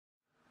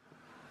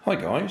Hi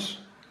guys,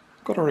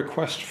 got a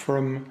request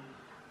from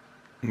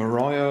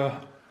Mariah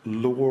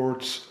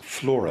Lourdes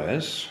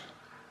Flores.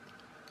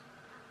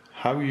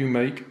 How you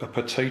make a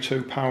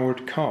potato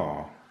powered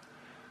car.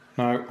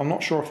 Now I'm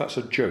not sure if that's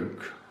a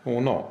joke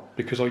or not,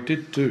 because I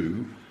did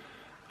do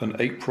an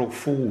April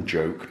Fool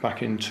joke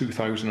back in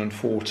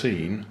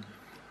 2014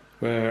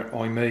 where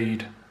I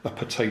made a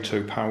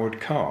potato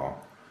powered car.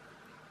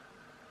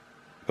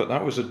 But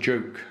that was a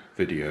joke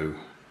video.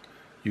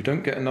 You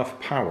don't get enough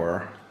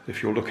power.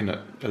 If you're looking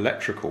at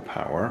electrical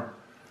power,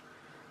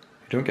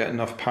 you don't get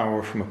enough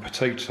power from a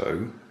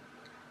potato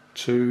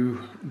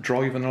to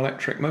drive an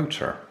electric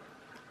motor.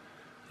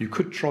 You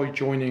could try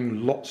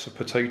joining lots of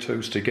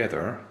potatoes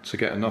together to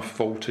get enough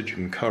voltage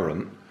and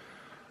current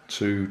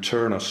to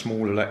turn a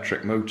small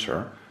electric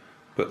motor,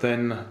 but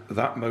then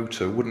that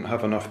motor wouldn't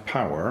have enough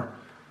power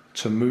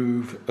to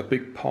move a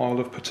big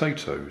pile of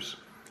potatoes.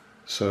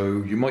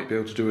 So you might be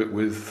able to do it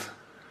with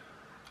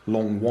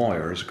long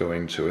wires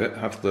going to it,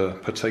 have the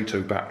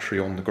potato battery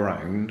on the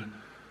ground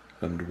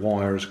and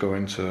wires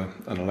going to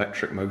an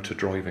electric motor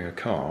driving a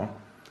car.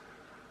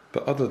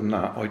 But other than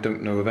that, I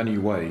don't know of any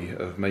way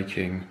of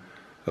making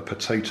a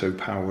potato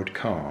powered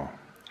car.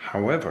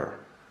 However,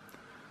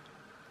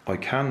 I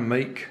can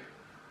make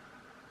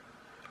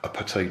a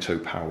potato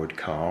powered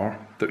car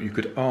that you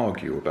could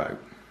argue about.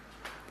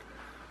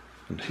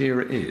 And here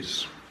it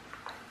is.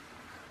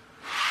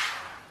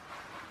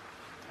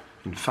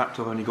 In fact,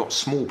 I've only got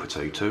small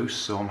potatoes,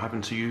 so I'm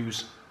having to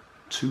use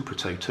two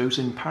potatoes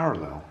in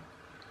parallel.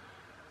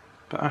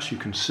 But as you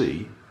can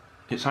see,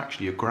 it's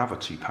actually a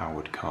gravity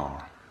powered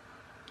car.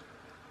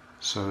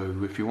 So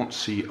if you want to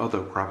see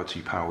other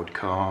gravity powered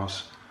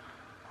cars,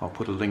 I'll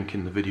put a link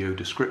in the video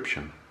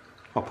description.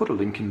 I'll put a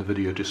link in the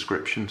video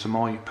description to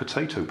my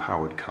potato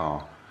powered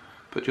car,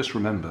 but just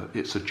remember,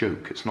 it's a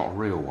joke, it's not a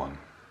real one.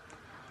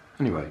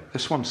 Anyway,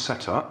 this one's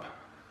set up.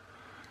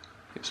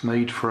 It's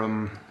made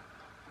from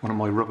one of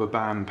my rubber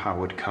band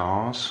powered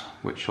cars,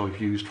 which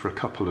I've used for a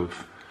couple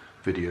of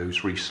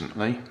videos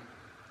recently,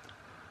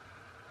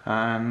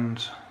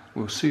 and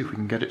we'll see if we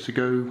can get it to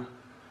go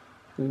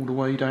all the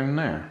way down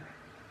there.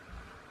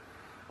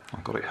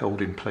 I've got it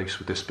held in place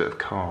with this bit of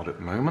card at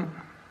the moment.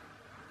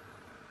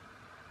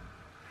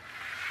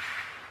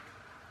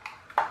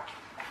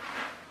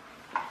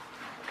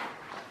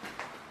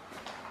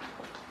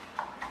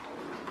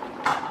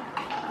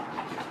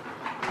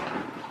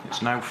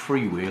 It's now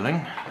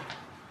freewheeling.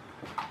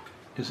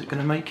 Is it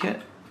going to make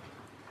it?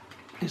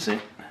 Is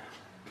it?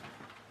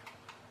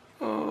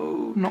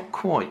 Oh, not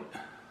quite.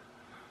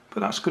 But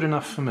that's good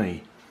enough for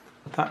me.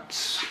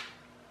 That's,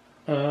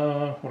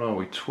 what are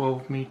we,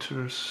 12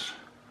 metres?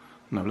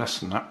 No, less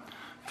than that.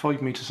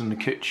 5 metres in the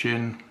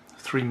kitchen,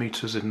 3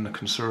 metres in the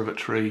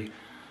conservatory,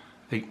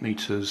 8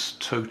 metres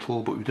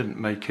total, but we didn't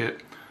make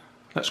it.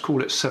 Let's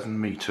call it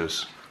 7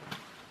 metres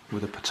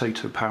with a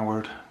potato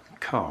powered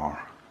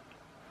car,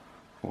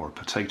 or a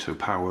potato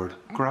powered,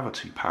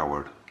 gravity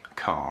powered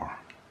car.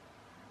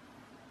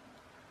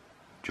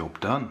 Job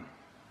done.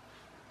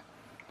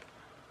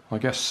 I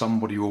guess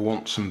somebody will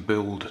want some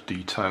build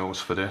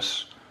details for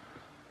this.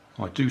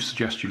 I do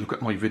suggest you look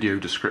at my video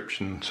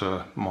description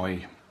to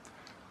my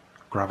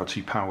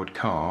gravity powered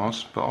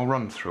cars, but I'll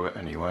run through it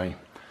anyway.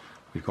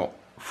 We've got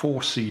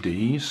 4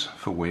 CDs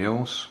for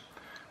wheels.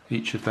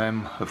 Each of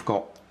them have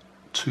got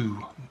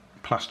 2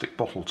 plastic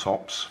bottle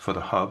tops for the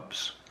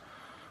hubs.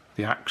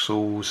 The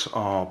axles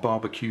are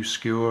barbecue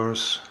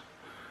skewers.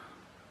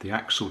 The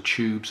axle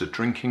tubes are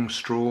drinking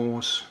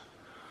straws.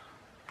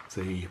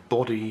 The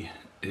body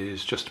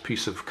is just a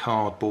piece of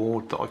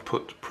cardboard that I've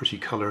put pretty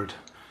coloured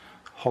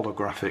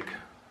holographic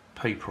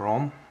paper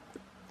on.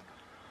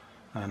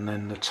 And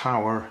then the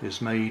tower is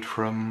made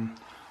from,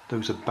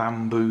 those are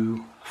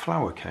bamboo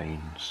flower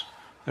canes.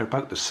 They're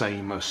about the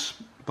same as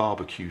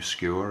barbecue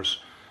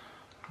skewers,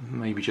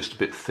 maybe just a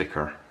bit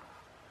thicker.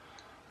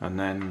 And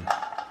then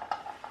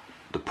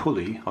the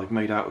pulley I've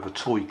made out of a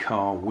toy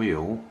car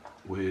wheel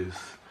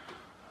with,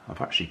 I've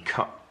actually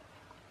cut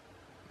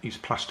these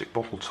plastic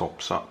bottle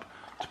tops up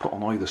to put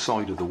on either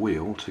side of the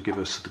wheel to give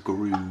us the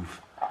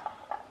groove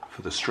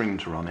for the string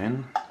to run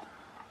in.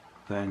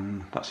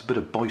 Then that's a bit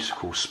of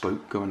bicycle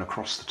spoke going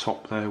across the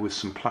top there with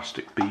some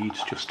plastic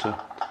beads just to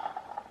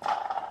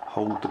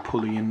hold the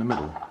pulley in the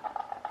middle.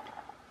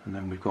 And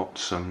then we've got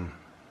some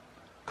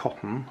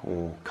cotton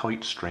or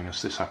kite string,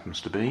 as this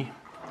happens to be.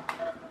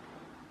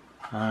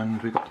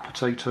 And we've got the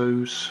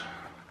potatoes.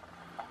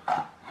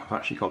 I've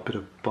actually got a bit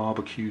of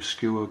barbecue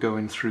skewer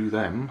going through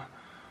them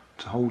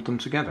to hold them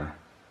together.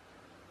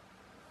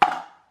 And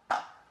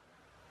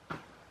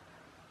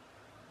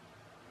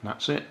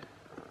that's it.